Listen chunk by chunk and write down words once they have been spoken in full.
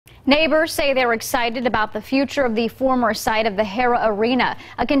Neighbors say they're excited about the future of the former site of the Hara Arena.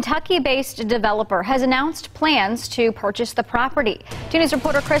 A Kentucky-based developer has announced plans to purchase the property. 2 News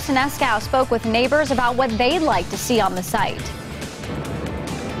reporter Kristen Eskow spoke with neighbors about what they'd like to see on the site.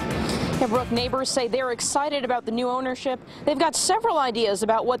 Yeah, Brooke, neighbors say they're excited about the new ownership. They've got several ideas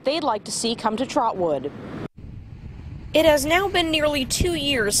about what they'd like to see come to Trotwood. It has now been nearly 2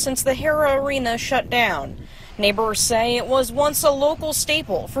 years since the Hara Arena shut down. Neighbors say it was once a local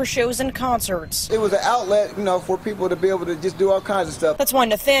staple for shows and concerts. It was an outlet, for people to be able to just do all kinds of stuff. That's why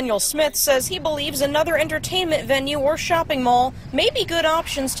Nathaniel Smith says he believes another entertainment venue or shopping mall may be good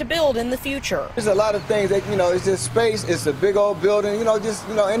options to build in the future. There's a lot of things that, it's just space, it's a big old building,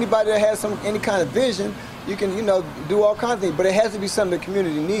 anybody that has any kind of vision, you can, do all kinds of things, but it has to be something the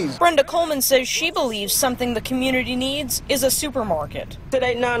community needs. Brenda Coleman says she believes something the community needs is a supermarket. There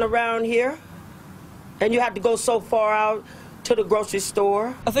ain't none around here, and you have to go so far out to the grocery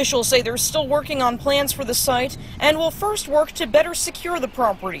store. Officials say they're still working on plans for the site and will first work to better secure the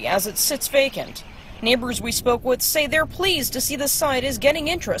property as it sits vacant. Neighbors we spoke with say they're pleased to see the site is getting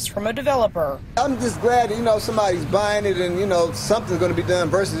interest from a developer. I'm just glad that, somebody's buying it and, something's going to be done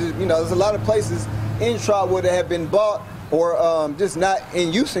versus, there's a lot of places in Trotwood that have been bought or just not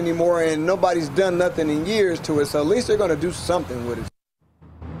in use anymore and nobody's done nothing in years to it. So at least they're going to do something with it.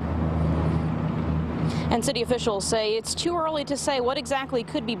 And city officials say it's too early to say what exactly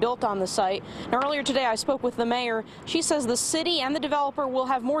could be built on the site. Now, earlier today I spoke with the mayor. She says the city and the developer will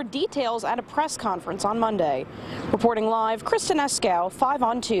have more details at a press conference on Monday. Reporting live, Kristen Eskow, 5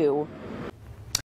 on 2.